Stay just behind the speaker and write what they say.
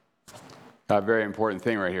A very important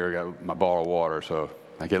thing right here. I got my bottle of water, so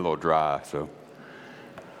I get a little dry.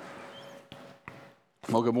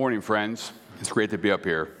 Well, good morning, friends. It's great to be up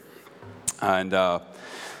here. And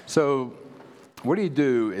so what do you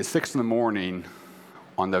do at 6 in the morning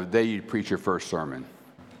on the day you preach your first sermon?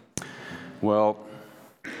 Well,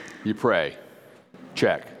 you pray.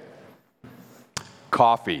 Check.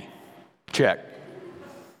 Coffee. Check.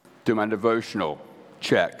 Do my devotional.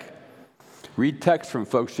 Check. Read texts from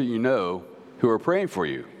folks that you know who are praying for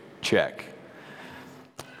you. Check.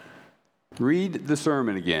 Read the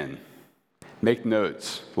sermon again. Make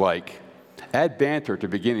notes, like add banter to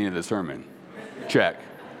the beginning of the sermon. Check.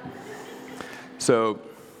 So,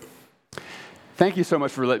 thank you so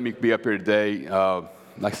much for letting me be up here today.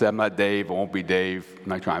 Like I said, I'm not Dave. I won't be Dave. I'm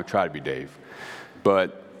not trying to try to be Dave.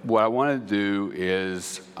 But what I want to do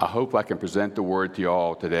is I hope I can present the word to you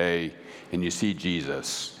all today, and you see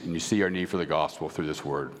Jesus, and you see our need for the gospel through this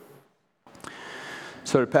word.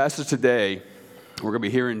 So the passage today, we're going to be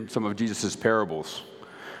hearing some of Jesus' parables.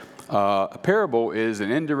 A parable is an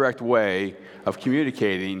indirect way of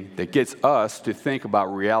communicating that gets us to think about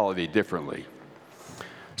reality differently.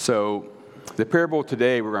 So the parable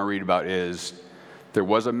today we're going to read about is, there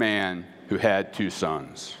was a man who had 2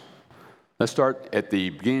 sons. Let's start at the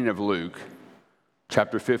beginning of Luke,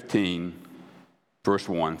 chapter 15, verse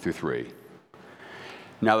 1 through 3.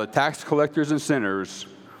 Now the tax collectors and sinners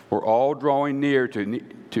were all drawing near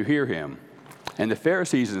to hear him, and the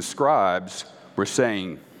Pharisees and scribes were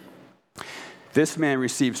saying, "This man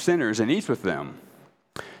receives sinners and eats with them."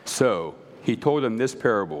 So he told them this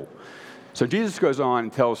parable. So Jesus goes on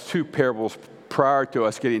and tells 2 parables prior to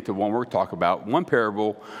us getting to one we're talking about. One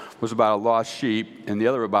parable was about a lost sheep, and the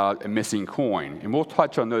other about a missing coin. And we'll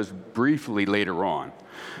touch on those briefly later on.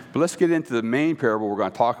 But let's get into the main parable we're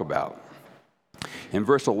going to talk about. In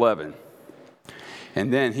verse 11,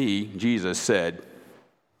 "And then he, Jesus, said,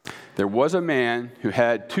 'There was a man who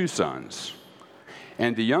had 2 sons.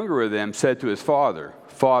 And the younger of them said to his father,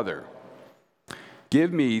 "Father,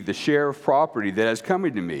 give me the share of property that has come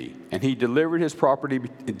to me." And he divided his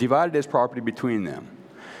property between them.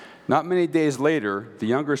 Not many days later, the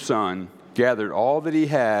younger son gathered all that he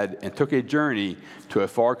had and took a journey to a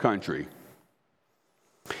far country.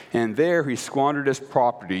 And there he squandered his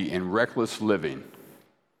property in reckless living.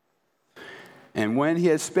 And when he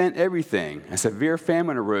had spent everything, a severe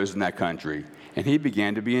famine arose in that country, and he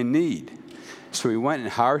began to be in need. So he went and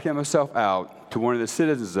hired himself out to one of the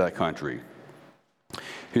citizens of that country,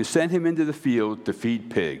 who sent him into the field to feed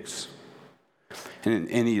pigs. And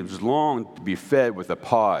he was longed to be fed with the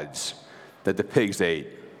pods that the pigs ate,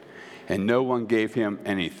 and no one gave him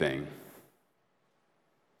anything.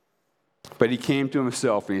 But he came to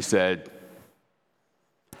himself and he said,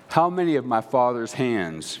 "How many of my father's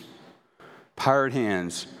hired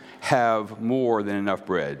hands, have more than enough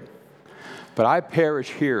bread? But I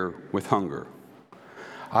perish here with hunger.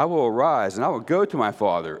 I will arise and I will go to my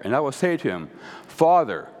father, and I will say to him,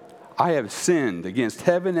 'Father, I have sinned against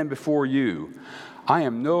heaven and before you. I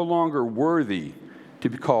am no longer worthy to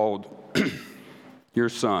be called your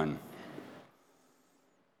son.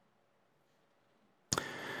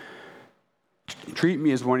 Treat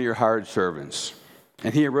me as one of your hired servants.'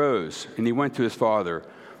 And he arose and he went to his father.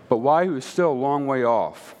 But while he was still a long way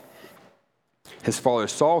off, his father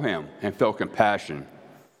saw him and felt compassion,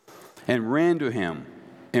 and ran to him,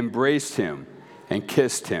 embraced him, and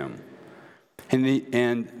kissed him.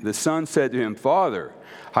 And the son said to him, 'Father,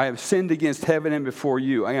 I have sinned against heaven and before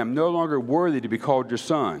you. I am no longer worthy to be called your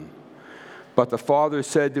son.' But the father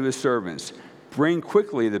said to his servants, 'Bring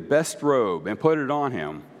quickly the best robe and put it on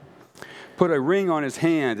him. Put a ring on his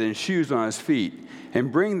hand and shoes on his feet,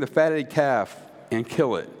 and bring the fatted calf and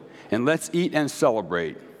kill it. And let's eat and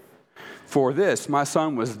celebrate. For this, my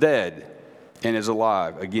son was dead and is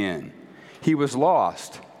alive again. He was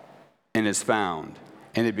lost and is found.'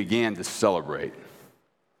 And they began to celebrate.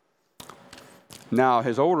 Now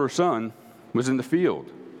his older son was in the field.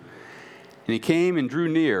 And he came and drew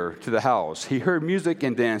near to the house. He heard music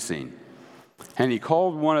and dancing. And he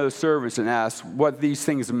called one of the servants and asked what these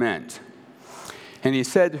things meant. And he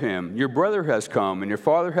said to him, 'Your brother has come, and your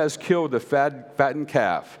father has killed the fattened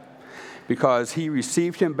calf, because he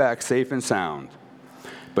received him back safe and sound.'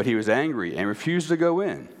 But he was angry and refused to go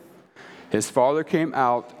in. His father came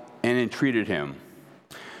out and entreated him.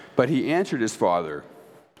 But he answered his father,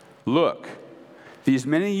 'Look, these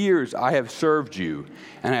many years I have served you,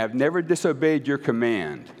 and I have never disobeyed your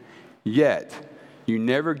command. Yet you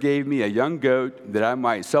never gave me a young goat that I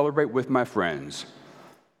might celebrate with my friends.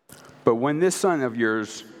 But when this son of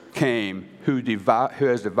yours came, who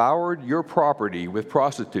has devoured your property with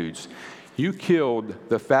prostitutes, You killed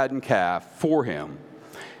the fattened calf for him.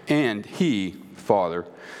 And he, Father,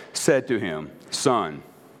 said to him, Son,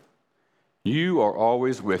 you are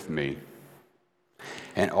always with me,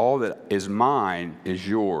 and all that is mine is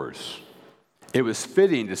yours. It was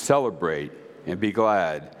fitting to celebrate and be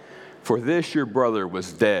glad, for this your brother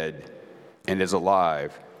was dead and is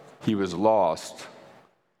alive. He was lost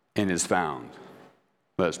and is found.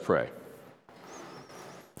 Let us pray.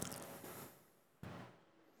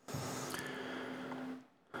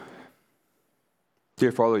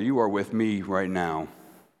 Dear Father, you are with me right now.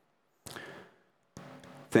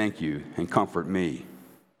 Thank you and comfort me.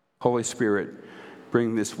 Holy Spirit,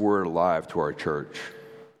 bring this word alive to our church.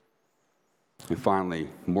 And finally,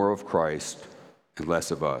 more of Christ and less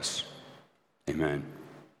of us. Amen.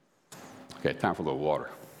 Okay, time for a little water.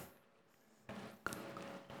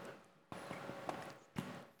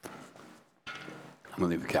 I'm going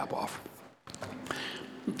to leave the cap off.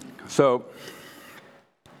 So,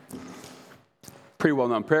 pretty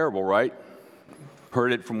well-known parable, right?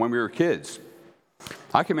 Heard it from when we were kids.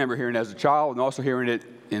 I can remember hearing it as a child and also hearing it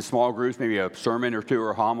in small groups, maybe a sermon or two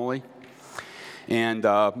or a homily. And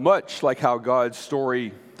much like how God's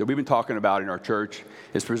story that we've been talking about in our church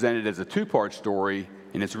is presented as a two-part story,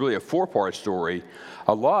 and it's really a four-part story,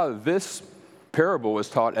 a lot of this parable is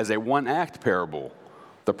taught as a one-act parable,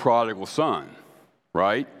 the prodigal son,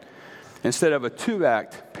 right? Instead of a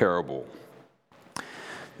two-act parable.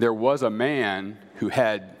 There was a man who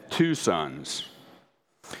had two sons.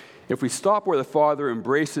 If we stop where the father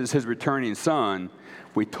embraces his returning son,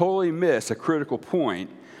 we totally miss a critical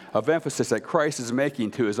point of emphasis that Christ is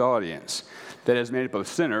making to his audience that is made up of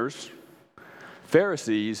sinners,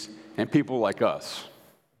 Pharisees, and people like us.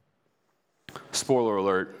 Spoiler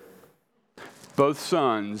alert, both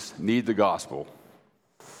sons need the gospel.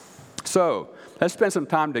 So, let's spend some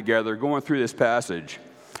time together going through this passage.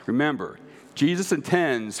 Remember, Jesus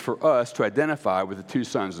intends for us to identify with the two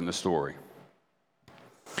sons in the story.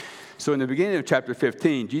 So in the beginning of chapter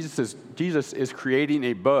 15, Jesus is creating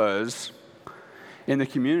a buzz in the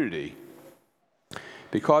community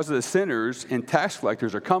because of the sinners and tax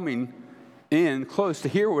collectors are coming in close to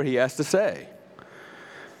hear what he has to say.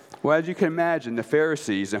 Well, as you can imagine, the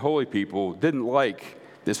Pharisees and holy people didn't like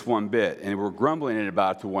this one bit and were grumbling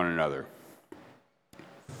about it to one another.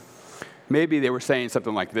 Maybe they were saying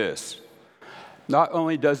something like this. Not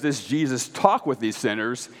only does this Jesus talk with these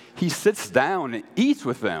sinners, he sits down and eats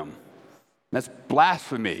with them. That's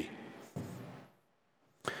blasphemy.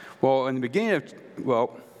 Well, in the beginning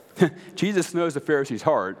Jesus knows the Pharisees'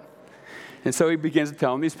 heart, and so he begins to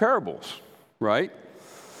tell them these parables, right?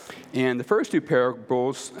 And the first two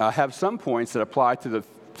parables have some points that apply to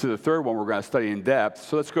the third one we're going to study in depth,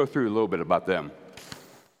 so let's go through a little bit about them.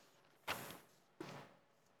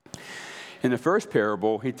 In the first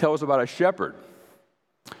parable, he tells about a shepherd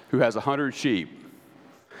who has 100 sheep,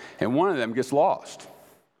 and one of them gets lost.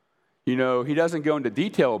 You know, he doesn't go into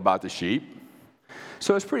detail about the sheep,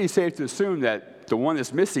 so it's pretty safe to assume that the one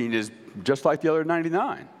that's missing is just like the other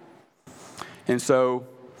 99. And so,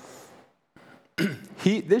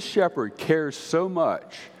 this shepherd cares so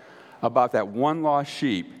much about that one lost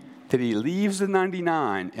sheep that he leaves the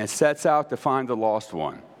 99 and sets out to find the lost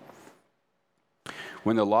one.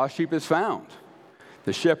 When the lost sheep is found,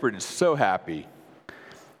 the shepherd is so happy.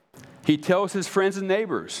 He tells his friends and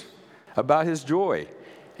neighbors about his joy.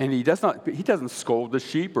 And he doesn't scold the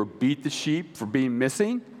sheep or beat the sheep for being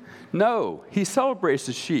missing. No, he celebrates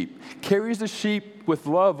the sheep, carries the sheep with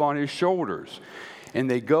love on his shoulders, and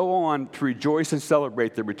they go on to rejoice and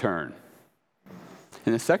celebrate their return.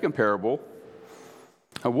 In the second parable,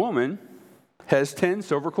 a woman has 10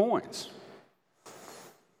 silver coins.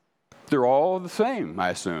 They're all the same, I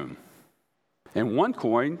assume. And one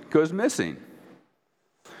coin goes missing.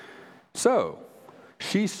 So,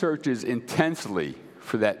 she searches intensely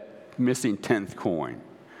for that missing 10th coin.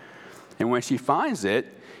 And when she finds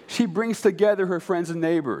it, she brings together her friends and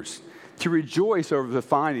neighbors to rejoice over the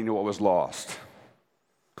finding of what was lost.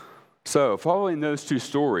 So, following those two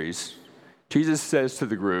stories, Jesus says to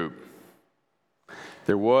the group,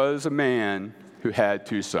 there was a man who had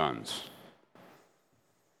two sons.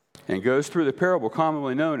 And goes through the parable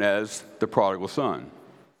commonly known as the prodigal son.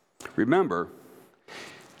 Remember,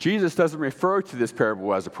 Jesus doesn't refer to this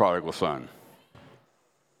parable as the prodigal son.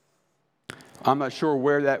 I'm not sure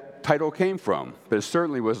where that title came from, but it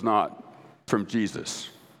certainly was not from Jesus.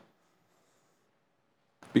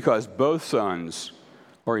 Because both sons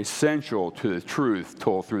are essential to the truth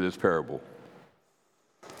told through this parable.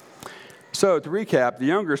 So, to recap, the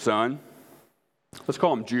younger son, let's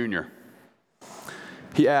call him Junior.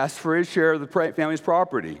 He asked for his share of the family's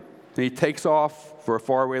property. and he takes off for a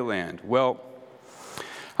faraway land. Well,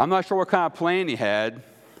 I'm not sure what kind of plan he had,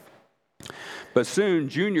 but soon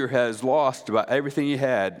Junior has lost about everything he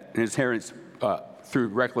had in his inheritance through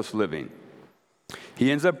reckless living.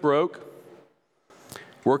 He ends up broke,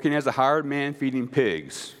 working as a hired man feeding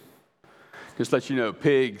pigs. Just to let you know,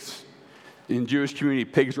 pigs, in Jewish community,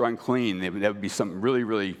 pigs are unclean. That would be something really,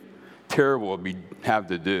 really terrible to have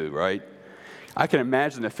to do, right? I can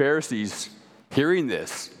imagine the Pharisees hearing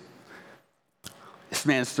this. This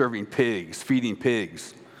man's serving pigs, feeding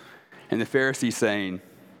pigs. And the Pharisees saying,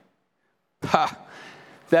 "Ha,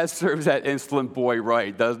 that serves that insolent boy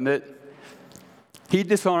right, doesn't it? He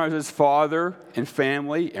dishonors his father and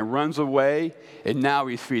family and runs away, and now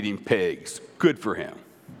he's feeding pigs. Good for him."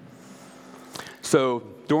 So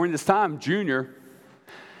during this time, Junior,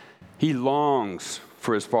 he longs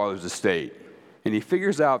for his father's estate. And he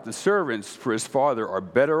figures out the servants for his father are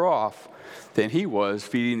better off than he was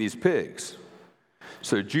feeding these pigs.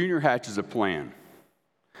 So Junior hatches a plan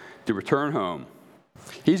to return home.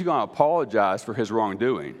 He's going to apologize for his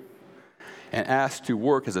wrongdoing and ask to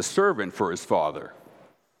work as a servant for his father.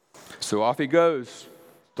 So off he goes,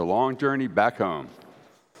 the long journey back home.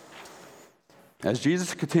 As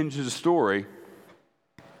Jesus continues the story,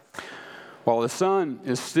 while the son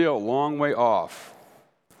is still a long way off,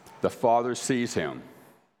 the father sees him.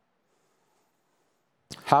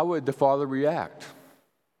 How would the father react?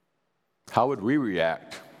 How would we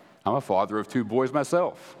react? I'm a father of 2 boys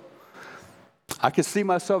myself. I can see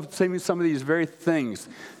myself saying some of these very things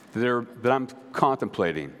that I'm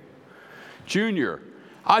contemplating. Junior,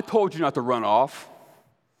 I told you not to run off.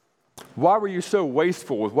 Why were you so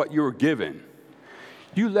wasteful with what you were given?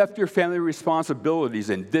 You left your family responsibilities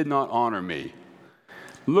and did not honor me.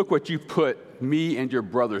 Look what you put me and your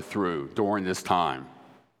brother through during this time.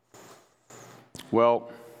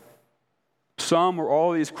 Well, some or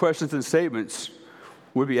all of these questions and statements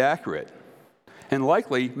would be accurate, and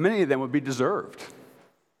likely many of them would be deserved.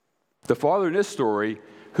 The father in this story,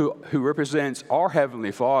 who represents our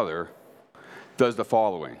Heavenly Father, does the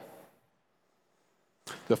following.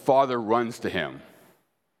 The father runs to him.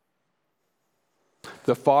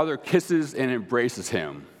 The father kisses and embraces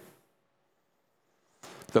him.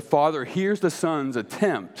 The father hears the son's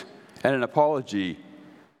attempt at an apology,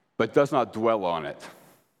 but does not dwell on it.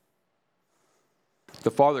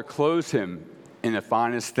 The father clothes him in the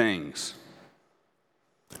finest things.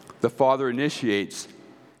 The father initiates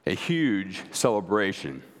a huge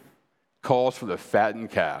celebration, calls for the fattened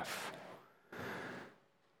calf.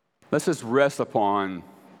 Let's just rest upon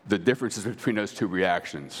the differences between those 2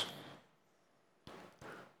 reactions.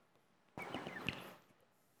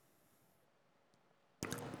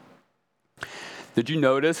 Did you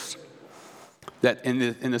notice that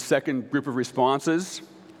in the second group of responses,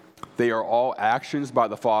 they are all actions by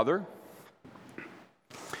the Father?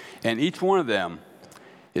 And each one of them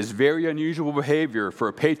is very unusual behavior for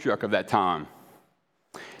a patriarch of that time.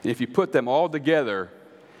 And if you put them all together,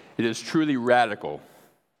 it is truly radical.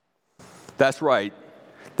 That's right.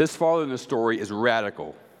 This father in the story is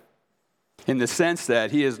radical in the sense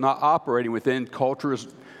that he is not operating within culture's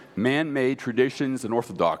man-made traditions and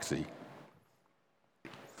orthodoxy.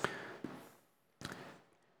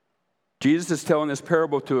 Jesus is telling this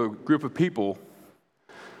parable to a group of people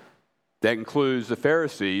that includes the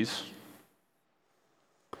Pharisees.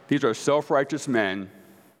 These are self-righteous men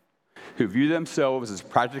who view themselves as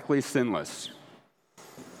practically sinless.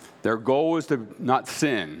 Their goal is to not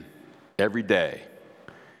sin every day.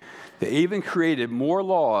 They even created more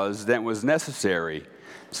laws than was necessary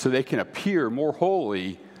so they can appear more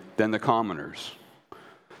holy than the commoners.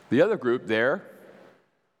 The other group there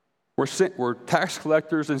were tax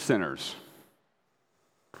collectors and sinners.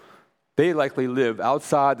 They likely lived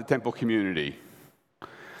outside the temple community.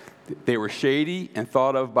 They were shady and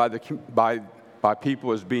thought of by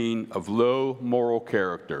people as being of low moral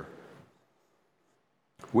character.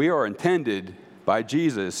 We are intended by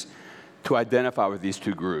Jesus to identify with these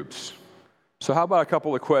 2 groups. So how about a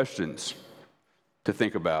couple of questions to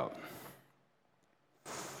think about?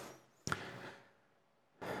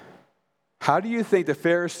 How do you think the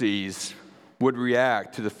Pharisees would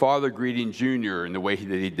react to the father greeting Junior in the way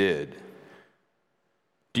that he did?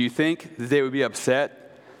 Do you think that they would be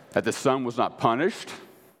upset that the son was not punished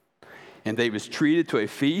and that he was treated to a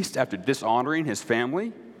feast after dishonoring his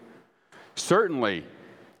family? Certainly,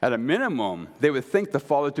 at a minimum, they would think the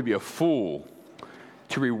father to be a fool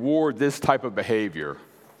to reward this type of behavior.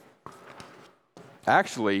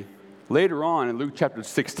 Actually, later on in Luke chapter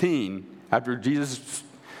 16, after Jesus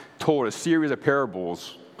told a series of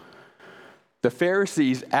parables, the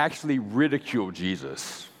Pharisees actually ridiculed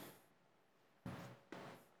Jesus.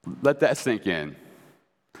 Let that sink in.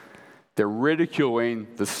 They're ridiculing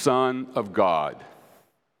the Son of God.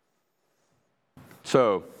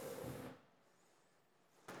 So,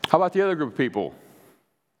 how about the other group of people?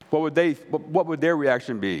 What would their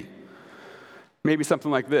reaction be? Maybe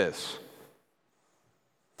something like this.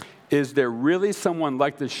 Is there really someone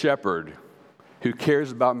like the shepherd who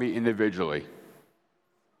cares about me individually?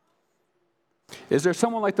 Is there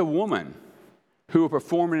someone like the woman who will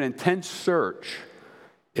perform an intense search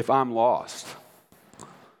if I'm lost?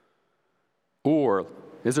 Or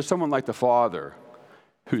is there someone like the Father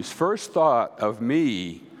whose first thought of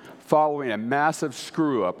me following a massive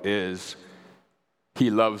screw-up is, he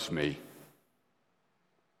loves me?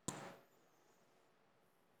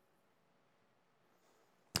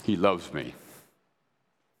 He loves me.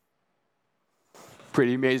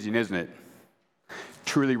 Pretty amazing, isn't it?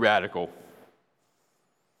 Truly radical.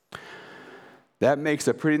 That makes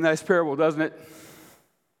a pretty nice parable, doesn't it?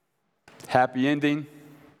 Happy ending.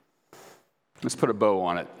 Let's put a bow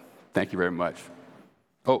on it. Thank you very much.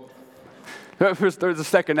 Oh, there's a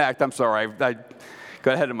second act. I'm sorry. I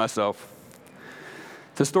got ahead of myself.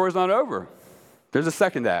 The story's not over. There's a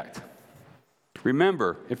second act.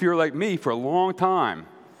 Remember, if you're like me for a long time,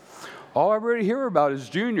 all I really hear about is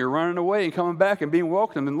Junior running away and coming back and being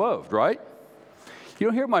welcomed and loved, right? You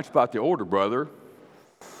don't hear much about the older brother.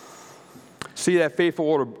 See that faithful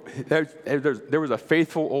older, there was a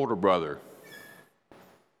faithful older brother.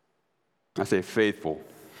 I say faithful.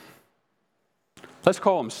 Let's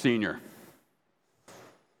call him Senior.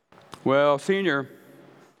 Well, Senior,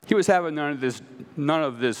 he was having none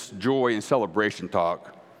of this joy and celebration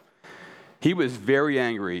talk. He was very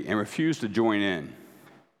angry and refused to join in.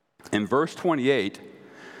 In verse 28,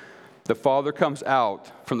 the father comes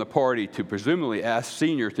out from the party to presumably ask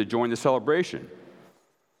Senior to join the celebration.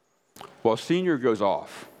 Well, Senior goes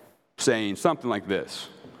off, saying something like this.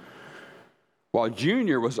 While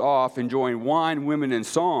Junior was off enjoying wine, women, and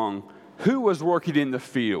song, who was working in the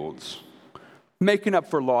fields, making up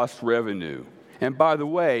for lost revenue? And by the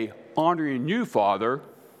way, honoring you, Father.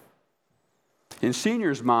 In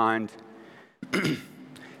Senior's mind,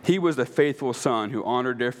 he was the faithful son who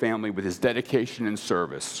honored their family with his dedication and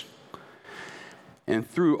service. And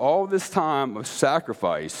through all this time of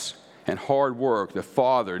sacrifice and hard work, the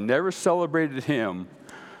father never celebrated him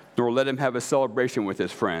nor let him have a celebration with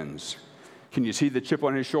his friends. Can you see the chip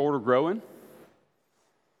on his shoulder growing?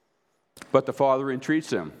 But the father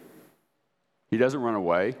entreats him. He doesn't run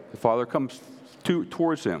away. The father comes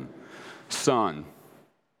towards him. Son,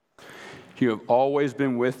 you have always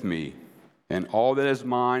been with me, and all that is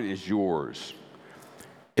mine is yours.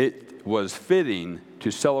 It was fitting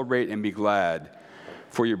to celebrate and be glad,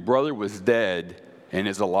 for your brother was dead and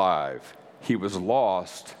is alive. He was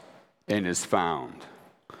lost and is found.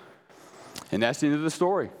 And that's the end of the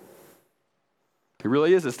story. It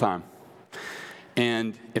really is this time.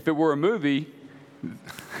 And if it were a movie,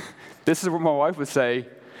 this is what my wife would say,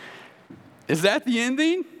 is that the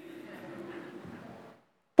ending?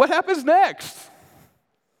 What happens next?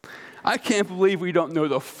 I can't believe we don't know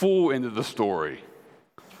the full end of the story.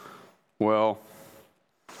 Well,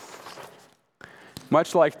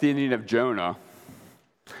 much like the ending of Jonah,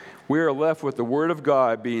 we are left with the word of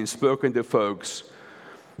God being spoken to folks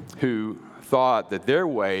who thought that their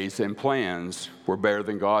ways and plans were better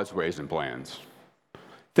than God's ways and plans.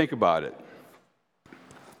 Think about it.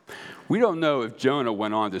 We don't know if Jonah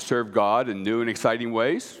went on to serve God in new and exciting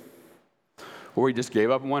ways, or he just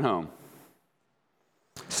gave up and went home.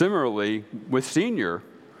 Similarly, with Senior,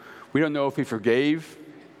 we don't know if he forgave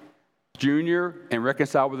Junior and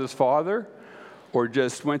reconciled with his father, or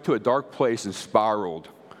just went to a dark place and spiraled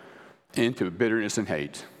into bitterness and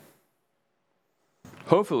hate.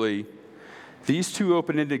 Hopefully, these two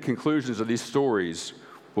open-ended conclusions of these stories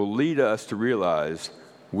will lead us to realize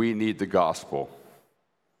we need the gospel.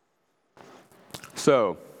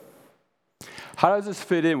 So, how does this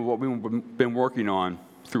fit in with what we've been working on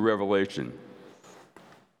through Revelation?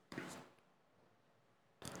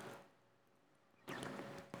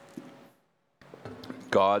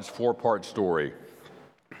 God's four-part story: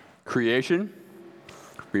 creation,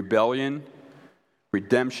 rebellion,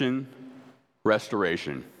 redemption,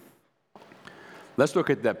 restoration. Let's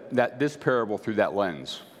look at this parable through that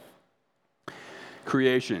lens.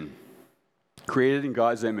 Creation, created in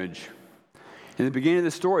God's image. In the beginning of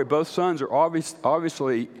the story, both sons are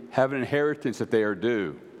obviously have an inheritance that they are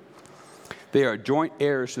due. They are joint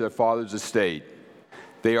heirs to their father's estate.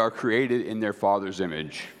 They are created in their father's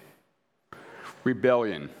image.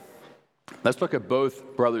 Rebellion. Let's look at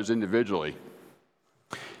both brothers individually.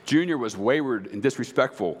 Junior was wayward and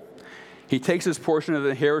disrespectful. He takes his portion of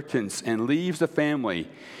the inheritance and leaves the family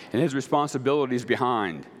and his responsibilities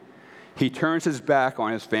behind. He turns his back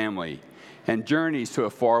on his family and journeys to a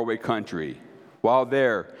faraway country. While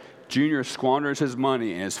there, Junior squanders his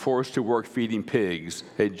money and is forced to work feeding pigs,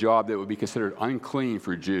 a job that would be considered unclean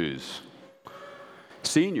for Jews.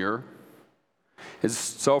 Senior is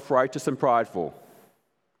self-righteous and prideful.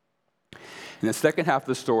 In the second half of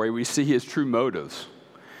the story, we see his true motives.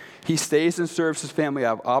 He stays and serves his family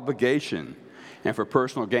out of obligation and for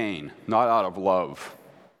personal gain, not out of love.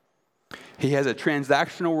 He has a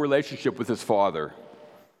transactional relationship with his father,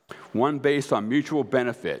 one based on mutual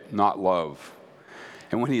benefit, not love.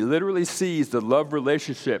 And when he literally sees the love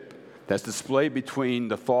relationship that's displayed between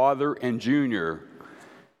the father and Junior,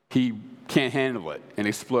 he can't handle it and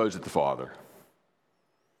explodes at the father.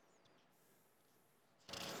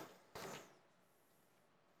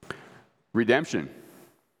 Redemption.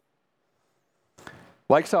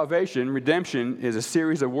 Like salvation, redemption is a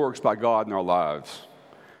series of works by God in our lives.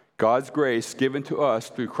 God's grace given to us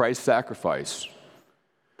through Christ's sacrifice.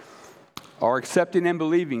 Our accepting and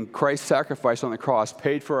believing Christ's sacrifice on the cross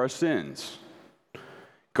paid for our sins.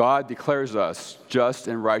 God declares us just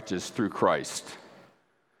and righteous through Christ.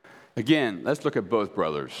 Again, let's look at both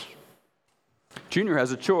brothers. Junior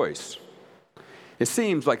has a choice. It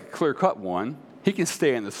seems like a clear-cut one. He can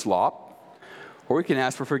stay in the slop, or he can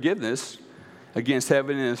ask for forgiveness against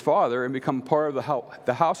heaven and his father and become part of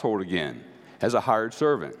the household again as a hired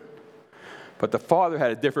servant. But the father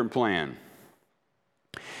had a different plan.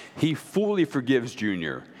 He fully forgives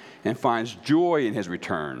Junior and finds joy in his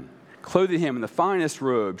return, clothing him in the finest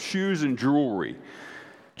robes, shoes, and jewelry,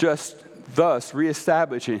 just thus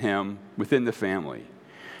reestablishing him within the family.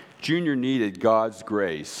 Junior needed God's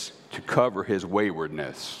grace to cover his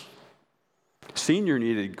waywardness. Senior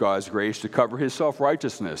needed God's grace to cover his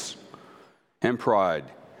self-righteousness and pride.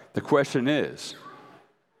 The question is,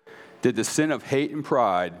 did the sin of hate and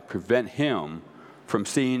pride prevent him from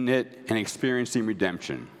seeing it and experiencing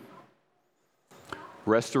redemption?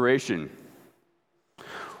 Restoration.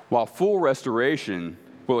 While full restoration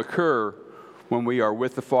will occur when we are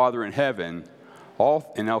with the Father in heaven, all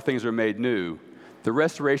things are made new, the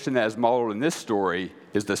restoration that is modeled in this story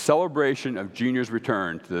is the celebration of Junior's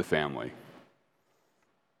return to the family.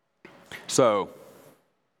 So,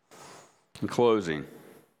 in closing,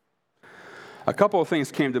 a couple of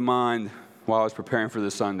things came to mind while I was preparing for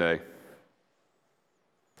this Sunday.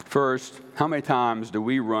 First, how many times do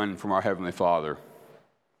we run from our Heavenly Father,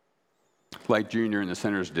 like Junior and the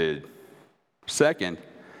sinners did? Second,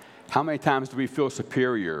 how many times do we feel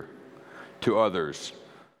superior to others,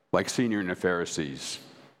 like Senior and the Pharisees?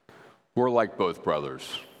 We're like both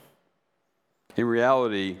brothers. In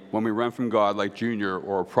reality, when we run from God like Junior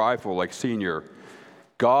or are prideful like Senior,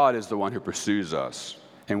 God is the one who pursues us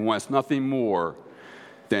and wants nothing more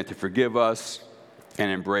than to forgive us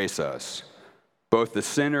and embrace us. Both the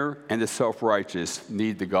sinner and the self-righteous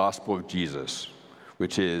need the gospel of Jesus,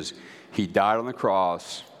 which is he died on the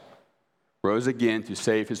cross, rose again to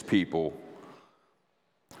save his people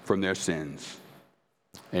from their sins.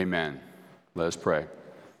 Amen. Let us pray.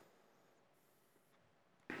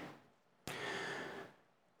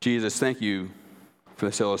 Jesus, thank you for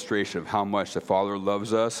this illustration of how much the Father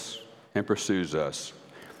loves us and pursues us.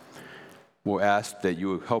 We'll ask that you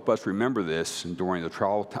would help us remember this during the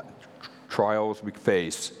trials we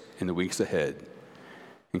face in the weeks ahead.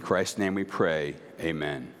 In Christ's name we pray,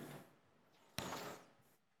 amen.